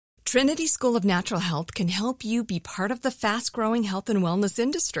Trinity School of Natural Health can help you be part of the fast-growing health and wellness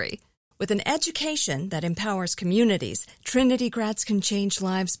industry. With an education that empowers communities, Trinity grads can change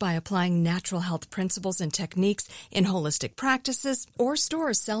lives by applying natural health principles and techniques in holistic practices or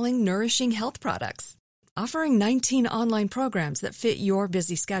stores selling nourishing health products. Offering 19 online programs that fit your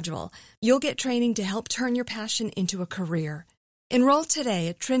busy schedule, you'll get training to help turn your passion into a career. Enroll today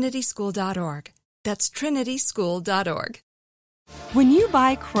at trinityschool.org. That's trinityschool.org. When you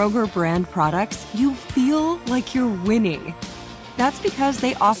buy Kroger brand products, you feel like you're winning. That's because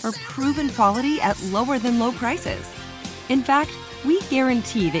they offer proven quality at lower than low prices. In fact, we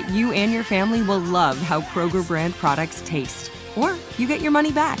guarantee that you and your family will love how Kroger brand products taste, or you get your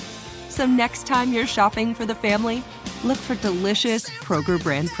money back. So next time you're shopping for the family, look for delicious Kroger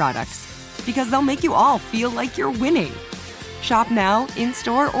brand products, because they'll make you all feel like you're winning. Shop now,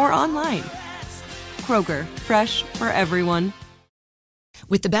 in-store, or online. Kroger, fresh for everyone.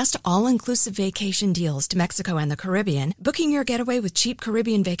 With the best all-inclusive vacation deals to Mexico and the Caribbean, booking your getaway with Cheap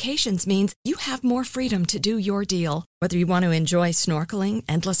Caribbean Vacations means you have more freedom to do your deal. Whether you want to enjoy snorkeling,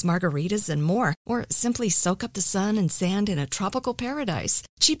 endless margaritas, and more, or simply soak up the sun and sand in a tropical paradise,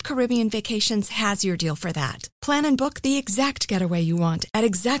 Cheap Caribbean Vacations has your deal for that. Plan and book the exact getaway you want at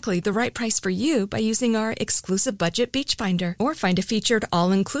exactly the right price for you by using our exclusive budget beach finder, or find a featured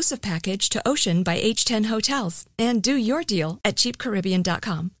all-inclusive package to Ocean by H10 Hotels and do your deal at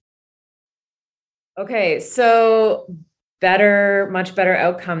cheapcaribbean.com. Okay, so much better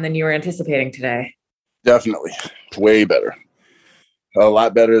outcome than you were anticipating today. Definitely. Way better. A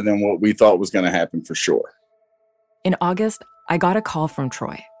lot better than what we thought was going to happen for sure. In August, I got a call from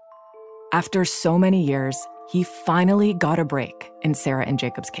Troy. After so many years, he finally got a break in Sarah and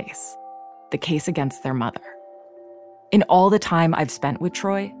Jacob's case, the case against their mother. In all the time I've spent with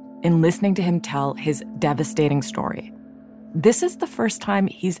Troy, in listening to him tell his devastating story, this is the first time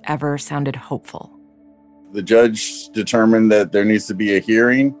he's ever sounded hopeful. The judge determined that there needs to be a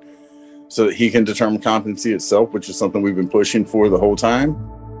hearing so that he can determine competency itself, which is something we've been pushing for the whole time.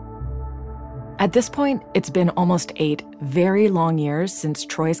 At this point, it's been almost 8 very long years since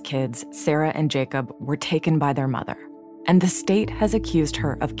Troy's kids, Sarah and Jacob, were taken by their mother, and the state has accused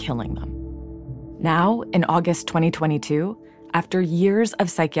her of killing them. Now, in August 2022, after years of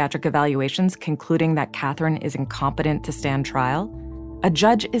psychiatric evaluations concluding that Catherine is incompetent to stand trial, a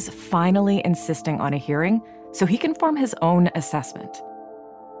judge is finally insisting on a hearing so he can form his own assessment.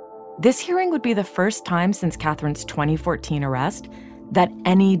 This hearing would be the first time since Catherine's 2014 arrest that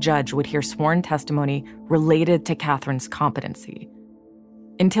any judge would hear sworn testimony related to Catherine's competency.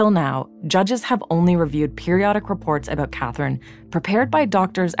 Until now, judges have only reviewed periodic reports about Catherine prepared by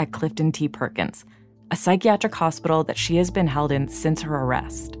doctors at Clifton T. Perkins, a psychiatric hospital that she has been held in since her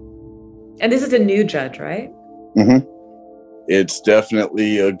arrest. And this is a new judge, right? Mm-hmm. It's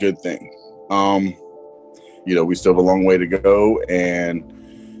definitely a good thing. We still have a long way to go, and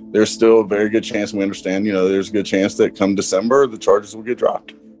there's still a very good chance, we understand, there's a good chance that come December, the charges will get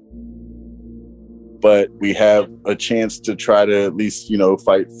dropped. But we have a chance to try to at least,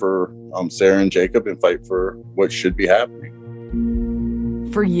 fight for Sarah and Jacob and fight for what should be happening.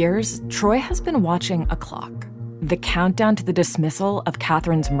 For years, Troy has been watching a clock, the countdown to the dismissal of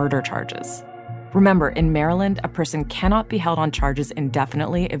Catherine's murder charges. Remember, in Maryland, a person cannot be held on charges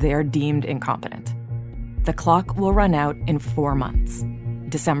indefinitely if they are deemed incompetent. The clock will run out in 4 months.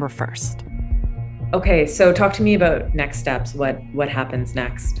 December 1st. Okay, so talk to me about next steps. What happens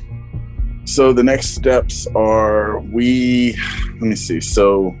next? So the next steps are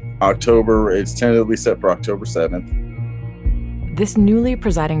October, it's tentatively set for October 7th. This newly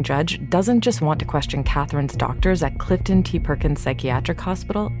presiding judge doesn't just want to question Catherine's doctors at Clifton T. Perkins Psychiatric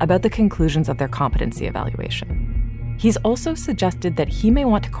Hospital about the conclusions of their competency evaluation. He's also suggested that he may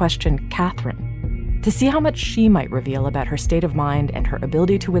want to question Catherine to see how much she might reveal about her state of mind and her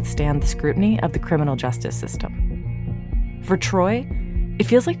ability to withstand the scrutiny of the criminal justice system. For Troy, it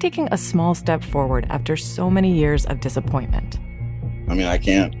feels like taking a small step forward after so many years of disappointment. I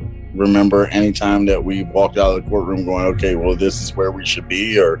can't remember any time that we walked out of the courtroom going, okay, well, this is where we should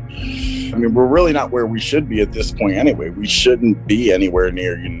be. We're really not where we should be at this point anyway. We shouldn't be anywhere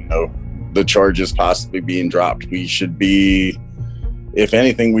near, the charges possibly being dropped. We should be, if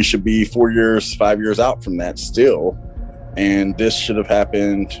anything, we should be 4 years, 5 years out from that still. And this should have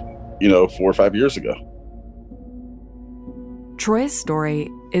happened, 4 or 5 years ago. Troy's story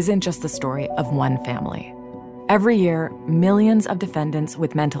isn't just the story of one family. Every year, millions of defendants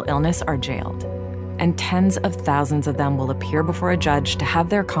with mental illness are jailed, and tens of thousands of them will appear before a judge to have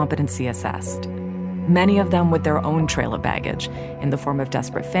their competency assessed. Many of them with their own trail of baggage in the form of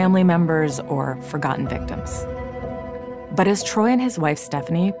desperate family members or forgotten victims. But as Troy and his wife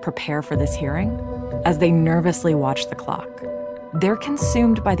Stephanie prepare for this hearing, as they nervously watch the clock, they're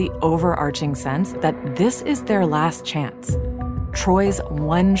consumed by the overarching sense that this is their last chance. Troy's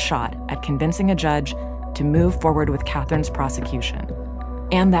one shot at convincing a judge to move forward with Catherine's prosecution,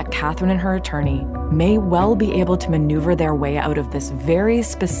 and that Catherine and her attorney may well be able to maneuver their way out of this very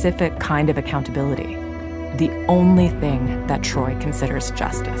specific kind of accountability, the only thing that Troy considers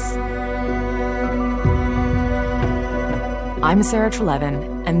justice. I'm Sarah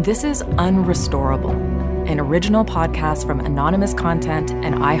Treleaven, and this is Unrestorable, an original podcast from Anonymous Content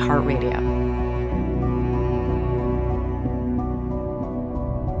and iHeartRadio.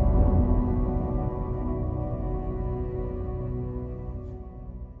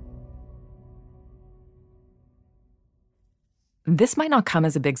 This might not come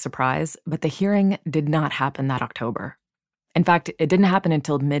as a big surprise, but the hearing did not happen that October. In fact, it didn't happen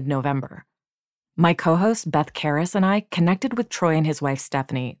until mid-November. My co-host Beth Karas and I connected with Troy and his wife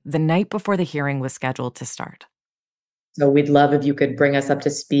Stephanie the night before the hearing was scheduled to start. So we'd love if you could bring us up to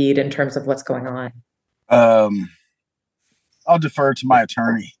speed in terms of what's going on. I'll defer to my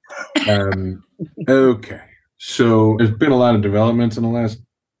attorney. Okay. So there's been a lot of developments in the last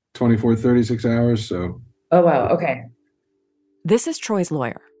 24, 36 hours, so... Oh, wow. Okay. This is Troy's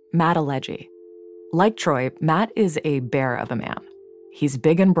lawyer, Matt Aleggi. Like Troy, Matt is a bear of a man. He's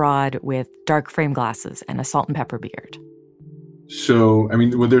big and broad with dark frame glasses and a salt and pepper beard. So,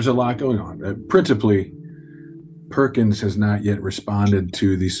 there's a lot going on. Principally, Perkins has not yet responded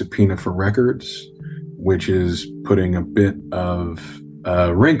to the subpoena for records, which is putting a bit of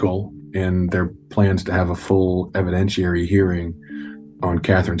a wrinkle in their plans to have a full evidentiary hearing on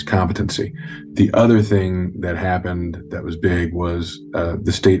Catherine's competency. The other thing that happened that was big was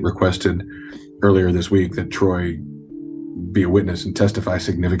the state requested earlier this week that Troy be a witness and testify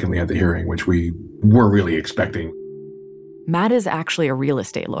significantly at the hearing, which we were really expecting. Matt is actually a real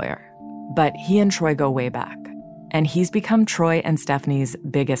estate lawyer, but he and Troy go way back, and he's become Troy and Stephanie's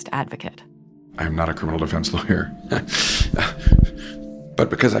biggest advocate. I'm not a criminal defense lawyer, but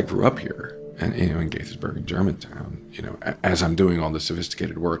because I grew up here, and in Gaithersburg and Germantown, as I'm doing all this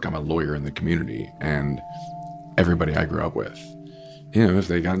sophisticated work, I'm a lawyer in the community, and everybody I grew up with, if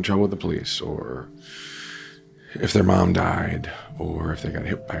they got in trouble with the police, or if their mom died, or if they got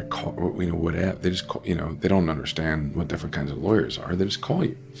hit by a car, whatever, they just call, they don't understand what different kinds of lawyers are. They just call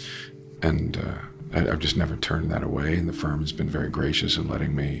you, and I've just never turned that away. And the firm has been very gracious in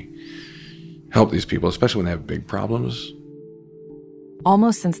letting me help these people, especially when they have big problems.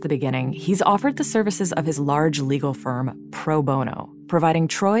 Almost since the beginning, he's offered the services of his large legal firm, Pro Bono, providing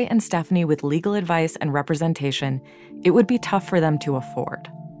Troy and Stephanie with legal advice and representation it would be tough for them to afford.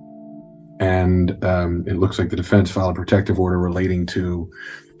 And it looks like the defense filed a protective order relating to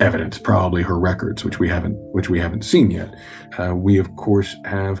evidence, probably her records, which we haven't seen yet. We, of course,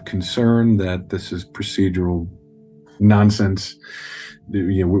 have concern that this is procedural nonsense,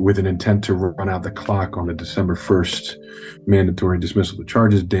 with an intent to run out the clock on the December 1st mandatory dismissal of the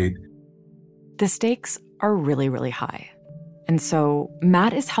charges date. The stakes are really, really high. And so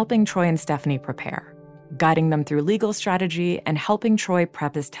Matt is helping Troy and Stephanie prepare, guiding them through legal strategy and helping Troy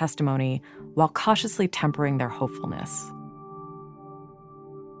prep his testimony while cautiously tempering their hopefulness.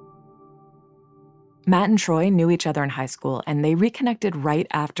 Matt and Troy knew each other in high school, and they reconnected right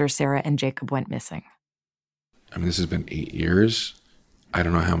after Sarah and Jacob went missing. This has been 8 years. I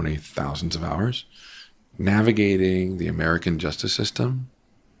don't know how many thousands of hours. Navigating the American justice system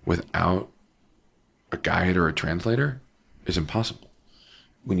without a guide or a translator is impossible.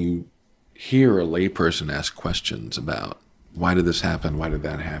 When you hear a layperson ask questions about why did this happen, why did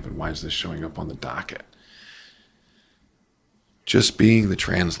that happen, why is this showing up on the docket, just being the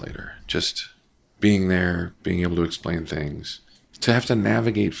translator, just being there, being able to explain things, to have to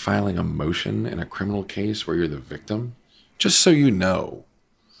navigate filing a motion in a criminal case where you're the victim, just so you know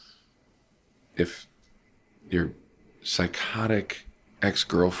if your psychotic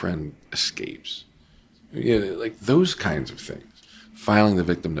ex-girlfriend escapes. Like those kinds of things. Filing the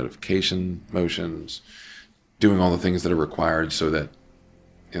victim notification motions, doing all the things that are required so that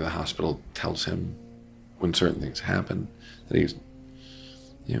the hospital tells him when certain things happen, that he's,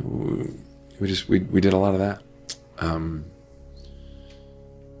 we did a lot of that.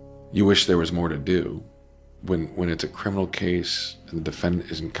 You wish there was more to do. When it's a criminal case and the defendant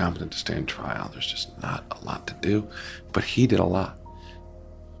isn't competent to stand trial, there's just not a lot to do. But he did a lot.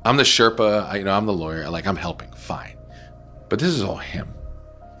 I'm the Sherpa, I'm the lawyer, I'm helping, fine. But this is all him.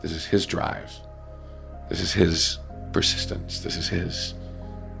 This is his drive. This is his persistence. This is his,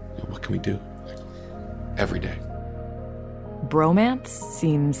 what can we do? Every day. Bromance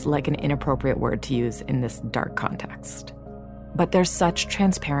seems like an inappropriate word to use in this dark context. But there's such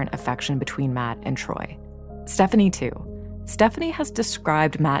transparent affection between Matt and Troy. Stephanie, too. Stephanie has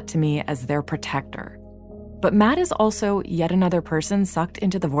described Matt to me as their protector. But Matt is also yet another person sucked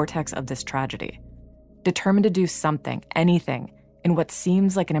into the vortex of this tragedy, determined to do something, anything, in what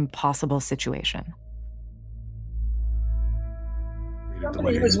seems like an impossible situation.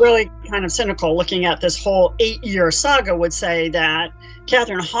 Somebody who was really kind of cynical looking at this whole 8-year saga would say that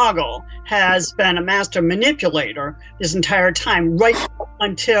Katherine Hochul has been a master manipulator this entire time, right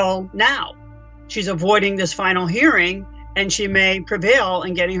until now. She's avoiding this final hearing, and she may prevail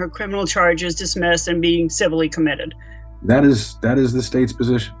in getting her criminal charges dismissed and being civilly committed. That is the state's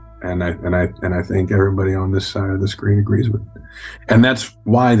position, and I think everybody on this side of the screen agrees with it. And that's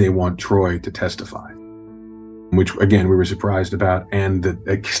why they want Troy to testify, which, again, we were surprised about, and the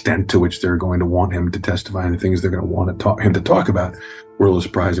extent to which they're going to want him to testify and the things they're going to want him to talk about were a little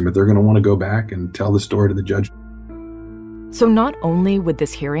surprising, but they're going to want to go back and tell the story to the judge. So not only would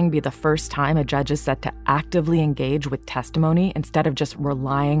this hearing be the first time a judge is set to actively engage with testimony instead of just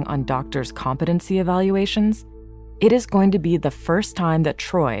relying on doctors' competency evaluations, it is going to be the first time that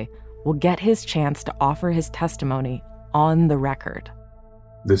Troy will get his chance to offer his testimony on the record.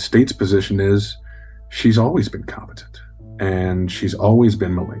 The state's position is she's always been competent, and she's always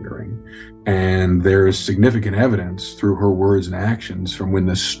been malingering. And there is significant evidence through her words and actions from when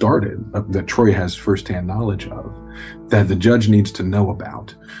this started that Troy has firsthand knowledge of, that the judge needs to know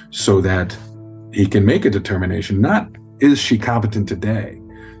about so that he can make a determination, not is she competent today,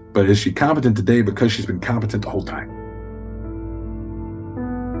 but is she competent today because she's been competent the whole time?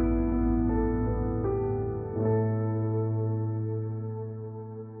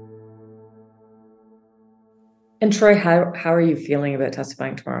 And Troy, how are you feeling about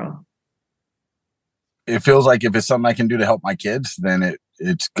testifying tomorrow? It feels like if it's something I can do to help my kids, then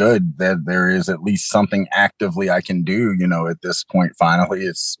it's good that there is at least something actively I can do, at this point. Finally,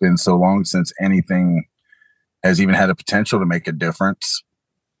 it's been so long since anything has even had a potential to make a difference.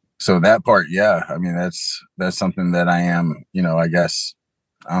 So that part, yeah, I mean, that's something that I am, I guess,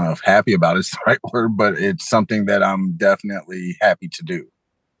 I don't know if happy about is the right word, but it's something that I'm definitely happy to do.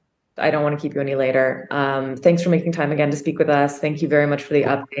 I don't want to keep you any later. Thanks for making time again to speak with us. Thank you very much for the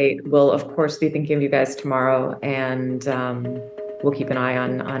update. We'll, of course, be thinking of you guys tomorrow, and we'll keep an eye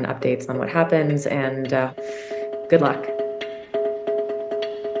on updates on what happens, and good luck.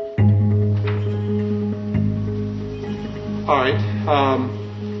 All right.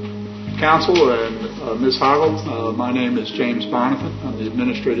 Counsel and Ms. Hochul, my name is James Bonifant. I'm the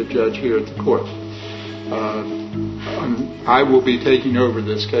administrative judge here at the court. I will be taking over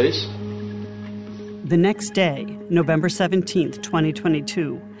this case. The next day, November 17th,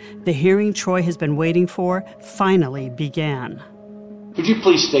 2022, the hearing Troy has been waiting for finally began. Would you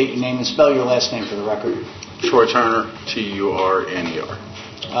please state your name and spell your last name for the record? Troy Turner, Turner.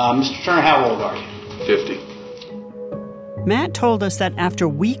 Mr. Turner, how old are you? 50. Matt told us that after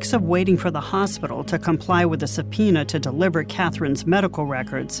weeks of waiting for the hospital to comply with a subpoena to deliver Katherine's medical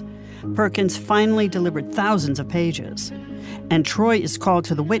records, Perkins finally delivered thousands of pages. And Troy is called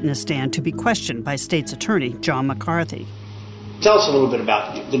to the witness stand to be questioned by State's Attorney John McCarthy. Tell us a little bit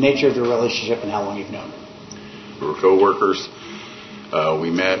about the nature of your relationship and how long you've known him. We were co-workers. We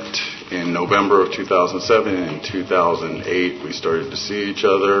met in November of 2007. In 2008, we started to see each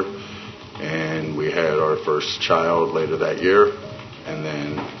other, and we had our first child later that year, and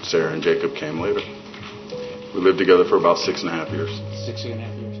then Sarah and Jacob came later. We lived together for about 6.5 years. 6.5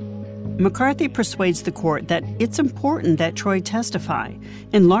 years. McCarthy persuades the court that it's important that Troy testify,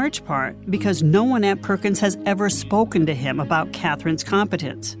 in large part because no one at Perkins has ever spoken to him about Katherine's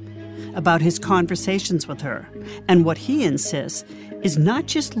competence, about his conversations with her, and what he insists is not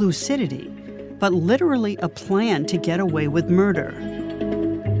just lucidity, but literally a plan to get away with murder.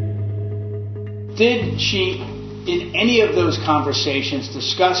 Did she, in any of those conversations,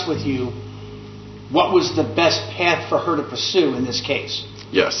 discuss with you what was the best path for her to pursue in this case?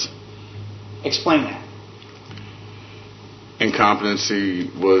 Yes. Explain that. Incompetency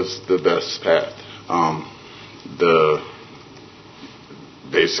was the best path.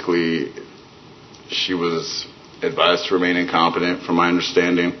 Basically, she was advised to remain incompetent, from my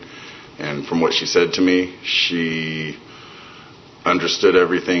understanding, and from what she said to me, she understood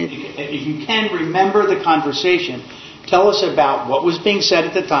everything. If you can remember the conversation, tell us about what was being said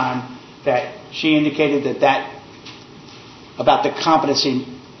at the time that she indicated that about the competency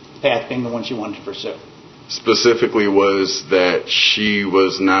path being the one she wanted to pursue. Specifically was that she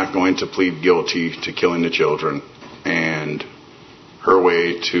was not going to plead guilty to killing the children, and her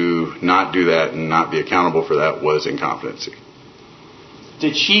way to not do that and not be accountable for that was incompetency.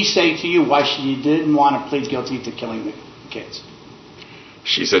 Did she say to you why she didn't want to plead guilty to killing kids?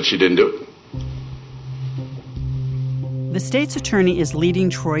 She said she didn't do it. The state's attorney is leading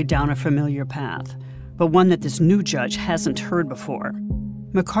Troy down a familiar path, but one that this new judge hasn't heard before.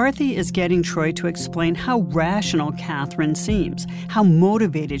 McCarthy is getting Troy to explain how rational Catherine seems, how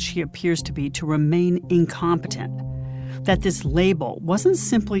motivated she appears to be to remain incompetent, that this label wasn't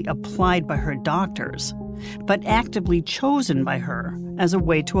simply applied by her doctors, but actively chosen by her as a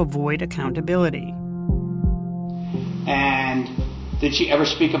way to avoid accountability. And did she ever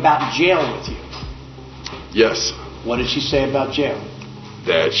speak about jail with you? Yes. What did she say about jail?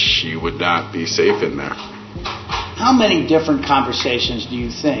 That she would not be safe in there. How many different conversations do you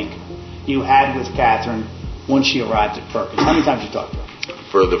think you had with Catherine when she arrived at Perkins? How many times did you talk to her?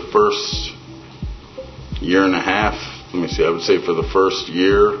 For the first year and a half, I would say for the first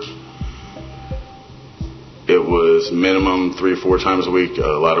year, it was minimum 3 or 4 times a week. A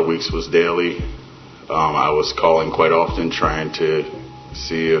lot of weeks was daily. I was calling quite often trying to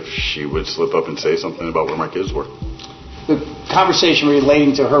see if she would slip up and say something about where my kids were. The conversation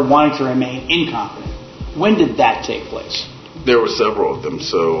relating to her wanting to remain incompetent, when did that take place? There were several of them.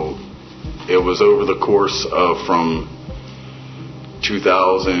 So it was over the course of from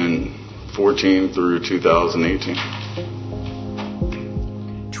 2014 through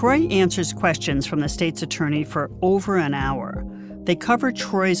 2018. Troy answers questions from the state's attorney for over an hour. They cover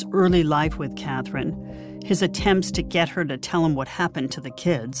Troy's early life with Catherine, his attempts to get her to tell him what happened to the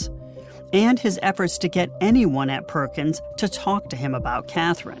kids, and his efforts to get anyone at Perkins to talk to him about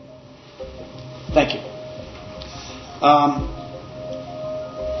Catherine. Thank you.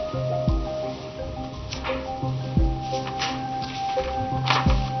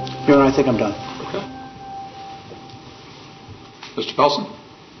 Bureau, I think I'm done. Okay. Mr. Pelson?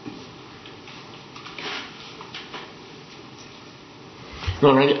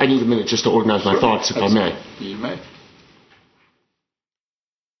 No, I need a minute just to organize my thoughts, if I may. You may.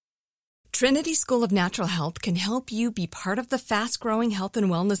 Trinity School of Natural Health can help you be part of the fast-growing health and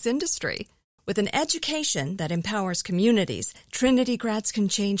wellness industry. With an education that empowers communities, Trinity grads can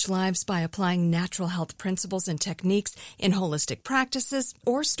change lives by applying natural health principles and techniques in holistic practices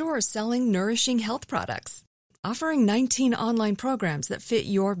or stores selling nourishing health products. Offering 19 online programs that fit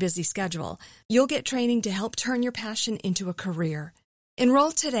your busy schedule, you'll get training to help turn your passion into a career.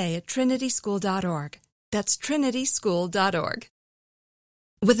 Enroll today at trinityschool.org. That's trinityschool.org.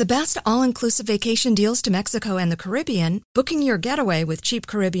 With the best all-inclusive vacation deals to Mexico and the Caribbean, booking your getaway with Cheap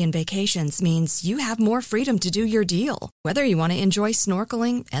Caribbean Vacations means you have more freedom to do your deal. Whether you want to enjoy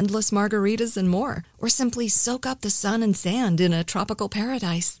snorkeling, endless margaritas, and more, or simply soak up the sun and sand in a tropical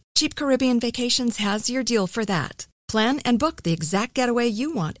paradise, Cheap Caribbean Vacations has your deal for that. Plan and book the exact getaway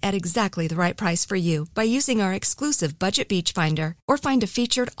you want at exactly the right price for you by using our exclusive Budget Beach Finder, or find a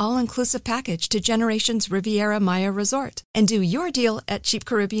featured all-inclusive package to Generations Riviera Maya Resort and do your deal at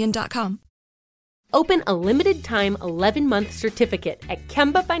cheapcaribbean.com. Open a limited-time 11-month certificate at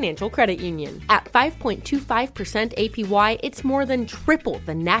Kemba Financial Credit Union. At 5.25% APY, it's more than triple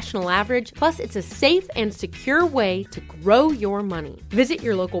the national average, plus it's a safe and secure way to grow your money. Visit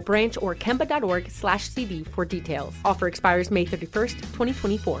your local branch or kemba.org/CD for details. Offer expires May 31st,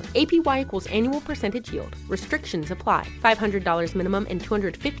 2024. APY equals annual percentage yield. Restrictions apply. $500 minimum and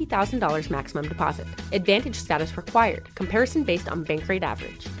 $250,000 maximum deposit. Advantage status required. Comparison based on bank rate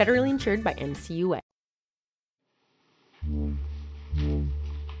average. Federally insured by NCUA.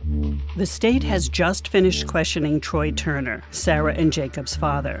 The state has just finished questioning Troy Turner, Sarah and Jacob's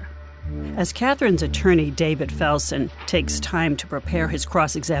father. As Catherine's attorney, David Felsen, takes time to prepare his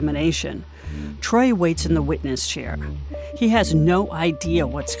cross-examination, Troy waits in the witness chair. He has no idea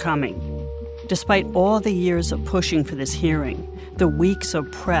what's coming. Despite all the years of pushing for this hearing, the weeks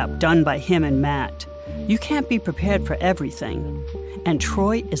of prep done by him and Matt, you can't be prepared for everything. And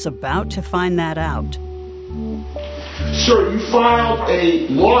Troy is about to find that out. Sir, you filed a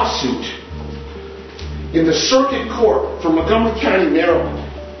lawsuit in the circuit court for Montgomery County, Maryland.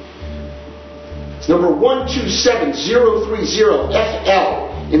 It's number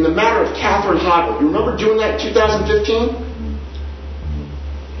 127030FL in the matter of Catherine Hoggle. You remember doing that in 2015?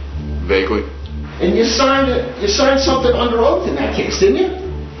 Vaguely. And you signed something under oath in that case, didn't you?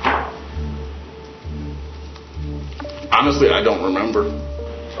 Honestly, I don't remember.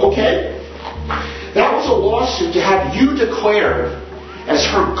 Okay. That was a lawsuit to have you declared as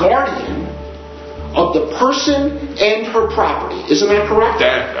her guardian of the person and her property. Isn't that correct?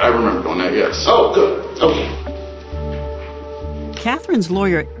 That, I remember doing that, yes. Oh, good. Okay. Catherine's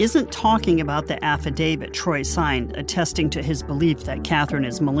lawyer isn't talking about the affidavit Troy signed attesting to his belief that Catherine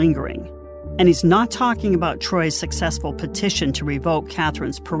is malingering. And he's not talking about Troy's successful petition to revoke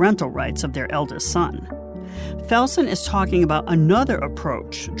Catherine's parental rights of their eldest son. Felsen is talking about another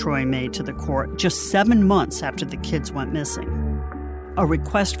approach Troy made to the court just 7 months after the kids went missing. A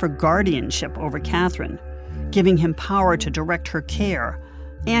request for guardianship over Catherine, giving him power to direct her care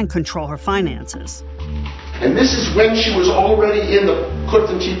and control her finances. And this is when she was already in the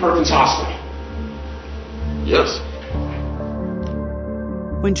Clifton T. Perkins Hospital. Yes.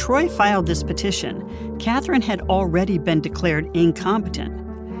 When Troy filed this petition, Catherine had already been declared incompetent.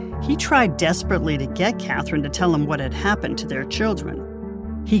 He tried desperately to get Catherine to tell him what had happened to their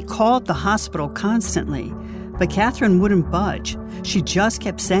children. He called the hospital constantly, but Catherine wouldn't budge. She just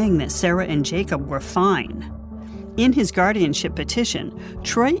kept saying that Sarah and Jacob were fine. In his guardianship petition,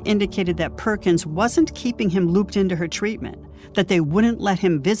 Troy indicated that Perkins wasn't keeping him looped into her treatment, that they wouldn't let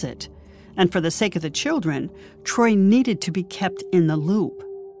him visit. And for the sake of the children, Troy needed to be kept in the loop.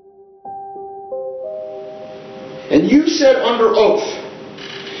 And you said under oath,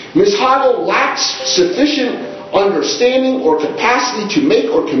 Ms. Hoggle lacks sufficient understanding or capacity to make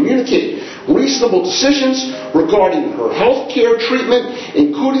or communicate reasonable decisions regarding her health care treatment,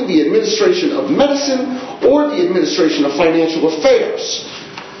 including the administration of medicine or the administration of financial affairs.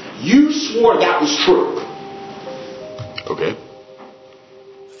 You swore that was true. Okay.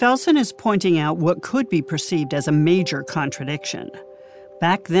 Felsen is pointing out what could be perceived as a major contradiction.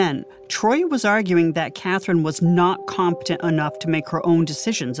 Back then, Troy was arguing that Catherine was not competent enough to make her own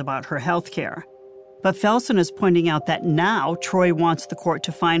decisions about her health care. But Felsen is pointing out that now Troy wants the court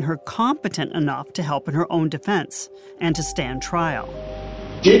to find her competent enough to help in her own defense and to stand trial.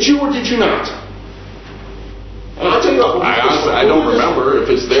 Did you or did you not? And I'll tell you what, I don't remember if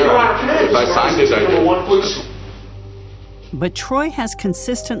it's there. If I signed it, I did. But Troy has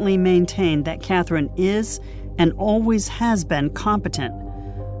consistently maintained that Catherine is and always has been competent,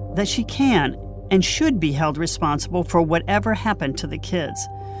 that she can and should be held responsible for whatever happened to the kids,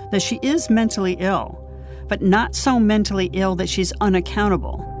 that she is mentally ill, but not so mentally ill that she's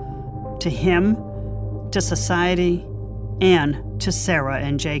unaccountable to him, to society, and to Sarah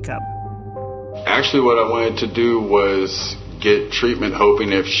and Jacob. Actually, what I wanted to do was get treatment,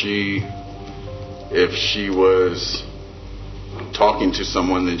 hoping if she was talking to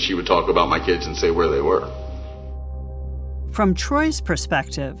someone, then she would talk about my kids and say where they were. From Troy's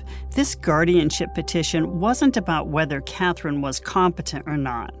perspective, this guardianship petition wasn't about whether Catherine was competent or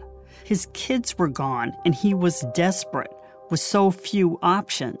not. His kids were gone, and he was desperate with so few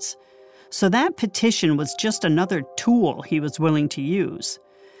options. So that petition was just another tool he was willing to use.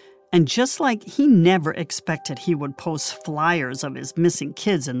 And just like he never expected he would post flyers of his missing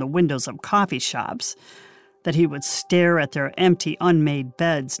kids in the windows of coffee shops, that he would stare at their empty, unmade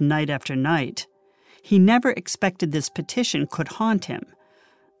beds night after night, he never expected this petition could haunt him,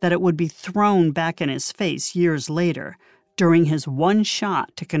 that it would be thrown back in his face years later during his one shot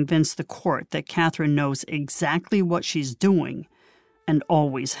to convince the court that Catherine knows exactly what she's doing and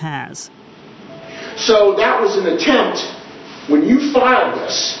always has. So that was an attempt, when you filed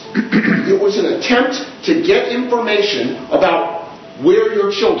this, it was an attempt to get information about where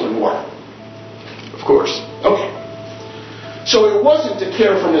your children were. Of course. Okay. So it wasn't to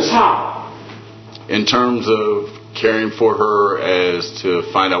care for Ms. Hoggle. In terms of caring for her as to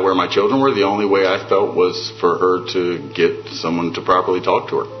find out where my children were, the only way I felt was for her to get someone to properly talk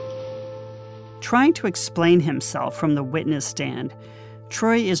to her. Trying to explain himself from the witness stand,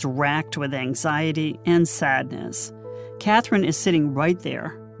 Troy is racked with anxiety and sadness. Catherine is sitting right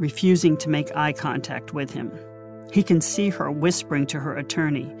there, refusing to make eye contact with him. He can see her whispering to her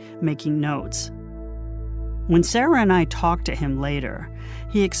attorney, making notes. When Sarah and I talked to him later,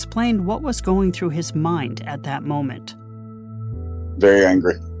 he explained what was going through his mind at that moment. Very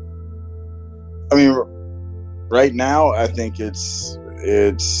angry. I mean, right now, I think it's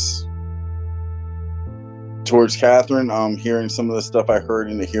towards Catherine. Hearing some of the stuff I heard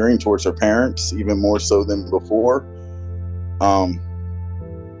in the hearing towards her parents, even more so than before.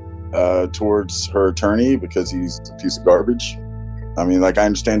 Towards her attorney, because he's a piece of garbage. I mean, like, I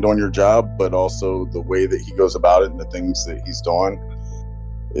understand doing your job, but also the way that he goes about it and the things that he's doing,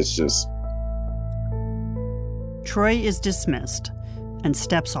 it's just... Troy is dismissed and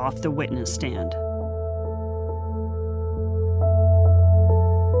steps off the witness stand.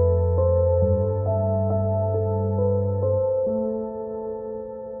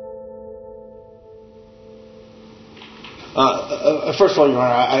 First of all, Your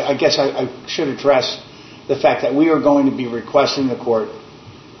Honor, I guess I should address the fact that we are going to be requesting the court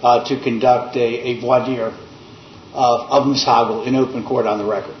to conduct a voir dire of Ms. Hoggle in open court on the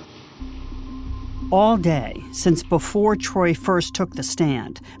record. All day, since before Troy first took the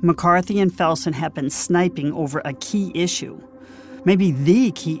stand, McCarthy and Felsen have been sniping over a key issue, maybe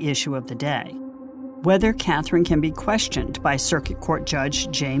the key issue of the day. whether Catherine can be questioned by Circuit Court Judge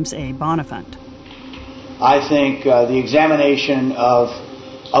James A. Bonifant. I think the examination of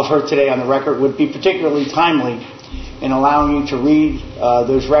her today on the record would be particularly timely in allowing you to read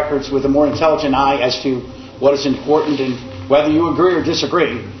those records with a more intelligent eye as to what is important and whether you agree or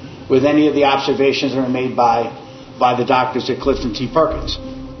disagree with any of the observations that are made by the doctors at Clifton T. Perkins.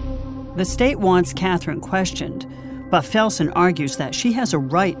 The state wants Catherine questioned, but Felsen argues that she has a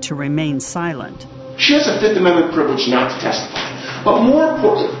right to remain silent. She has a Fifth Amendment privilege not to testify. But more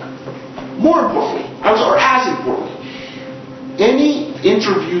importantly, as importantly, any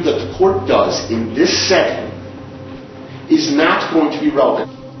interview that the court does in this setting is not going to be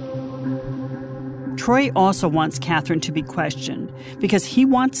relevant. Troy also wants Catherine to be questioned because he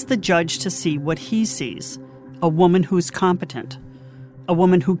wants the judge to see what he sees, a woman who's competent, a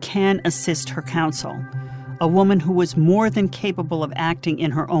woman who can assist her counsel, a woman who was more than capable of acting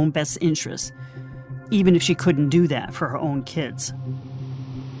in her own best interests, even if she couldn't do that for her own kids.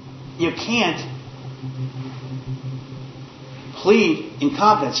 You can't plead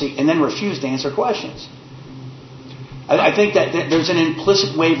incompetency and then refuse to answer questions. I think that there's an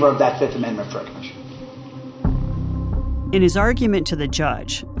implicit waiver of that Fifth Amendment privilege. In his argument to the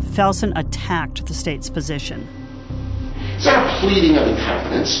judge, Felsen attacked the state's position. It's not a pleading of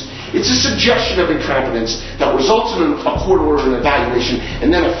incompetence. It's a suggestion of incompetence that results in a court order and evaluation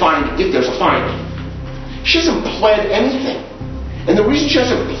and then a finding, if there's a finding. She hasn't pled anything. And the reason she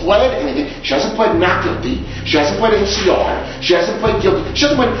hasn't pled anything, she hasn't pled not guilty, she hasn't pled NCR, she hasn't pled guilty, she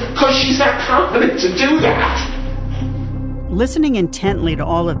hasn't pled because she's not competent to do that. Listening intently to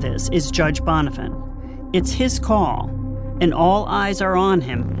all of this is Judge Bonifant. It's his call, and all eyes are on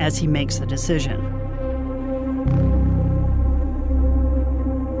him as he makes the decision.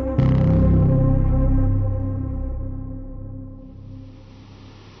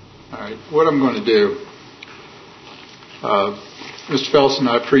 All right, what I'm going to do, Mr. Felsen,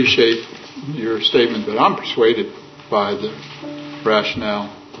 I appreciate your statement that I'm persuaded by the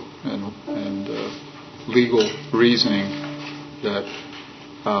rationale and legal reasoning that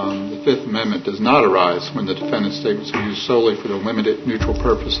the Fifth Amendment does not arise when the defendant's statements are used solely for the limited neutral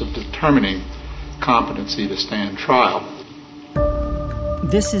purpose of determining competency to stand trial.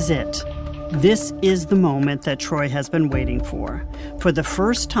 This is it. This is the moment that Troy has been waiting for. For the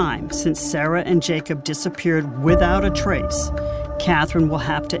first time since Sarah and Jacob disappeared without a trace, Catherine will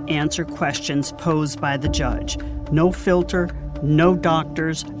have to answer questions posed by the judge. No filter, no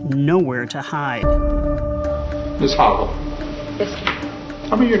doctors, nowhere to hide. Ms. Hoggle. Yes, sir.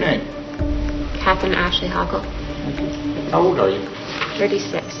 Tell me your name. Catherine Ashley Hoggle. How old are you?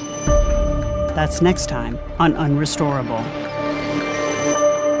 36. That's next time on Unrestorable.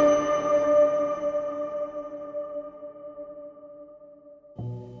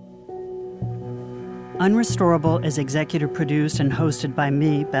 Unrestorable is executive produced and hosted by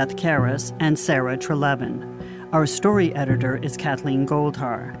me, Beth Karras, and Sarah Trelevin. Our story editor is Kathleen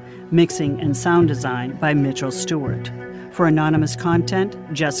Goldhar. Mixing and sound design by Mitchell Stewart. For Anonymous Content,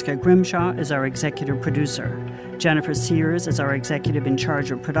 Jessica Grimshaw is our executive producer. Jennifer Sears is our executive in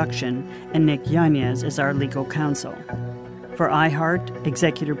charge of production, and Nick Yanez is our legal counsel. For iHeart,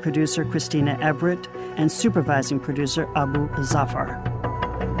 executive producer Christina Everett, and supervising producer Abu Zafar.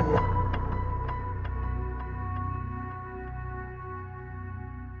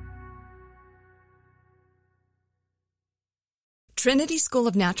 Trinity School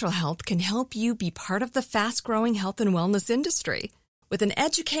of Natural Health can help you be part of the fast-growing health and wellness industry. With an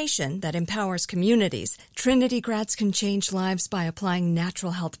education that empowers communities, Trinity grads can change lives by applying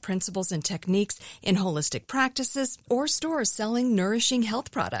natural health principles and techniques in holistic practices or stores selling nourishing health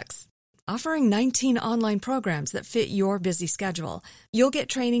products. Offering 19 online programs that fit your busy schedule, you'll get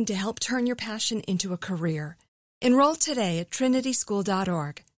training to help turn your passion into a career. Enroll today at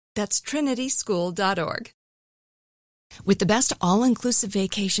trinityschool.org. That's trinityschool.org. With the best all-inclusive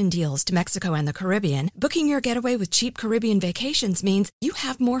vacation deals to Mexico and the Caribbean, booking your getaway with Cheap Caribbean Vacations means you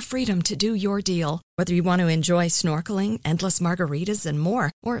have more freedom to do your deal. Whether you want to enjoy snorkeling, endless margaritas, and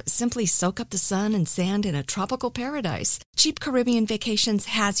more, or simply soak up the sun and sand in a tropical paradise, Cheap Caribbean Vacations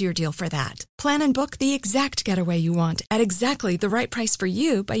has your deal for that. Plan and book the exact getaway you want at exactly the right price for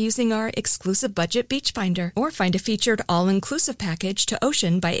you by using our exclusive budget beach finder, or find a featured all-inclusive package to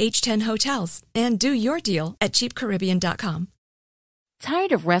Ocean by H10 Hotels, and do your deal at cheapcaribbean.com.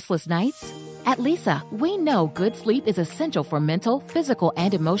 Tired of restless nights? At Leesa, we know good sleep is essential for mental, physical,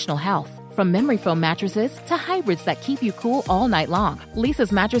 and emotional health. From memory foam mattresses to hybrids that keep you cool all night long,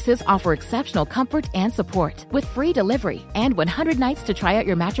 Leesa's mattresses offer exceptional comfort and support with free delivery and 100 nights to try out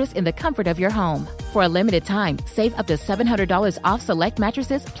your mattress in the comfort of your home. For a limited time, save up to $700 off select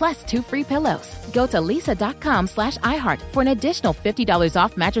mattresses plus 2 free pillows. Go to leesa.com/iHeart for an additional $50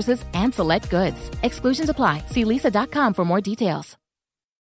 off mattresses and select goods. Exclusions apply. See leesa.com for more details.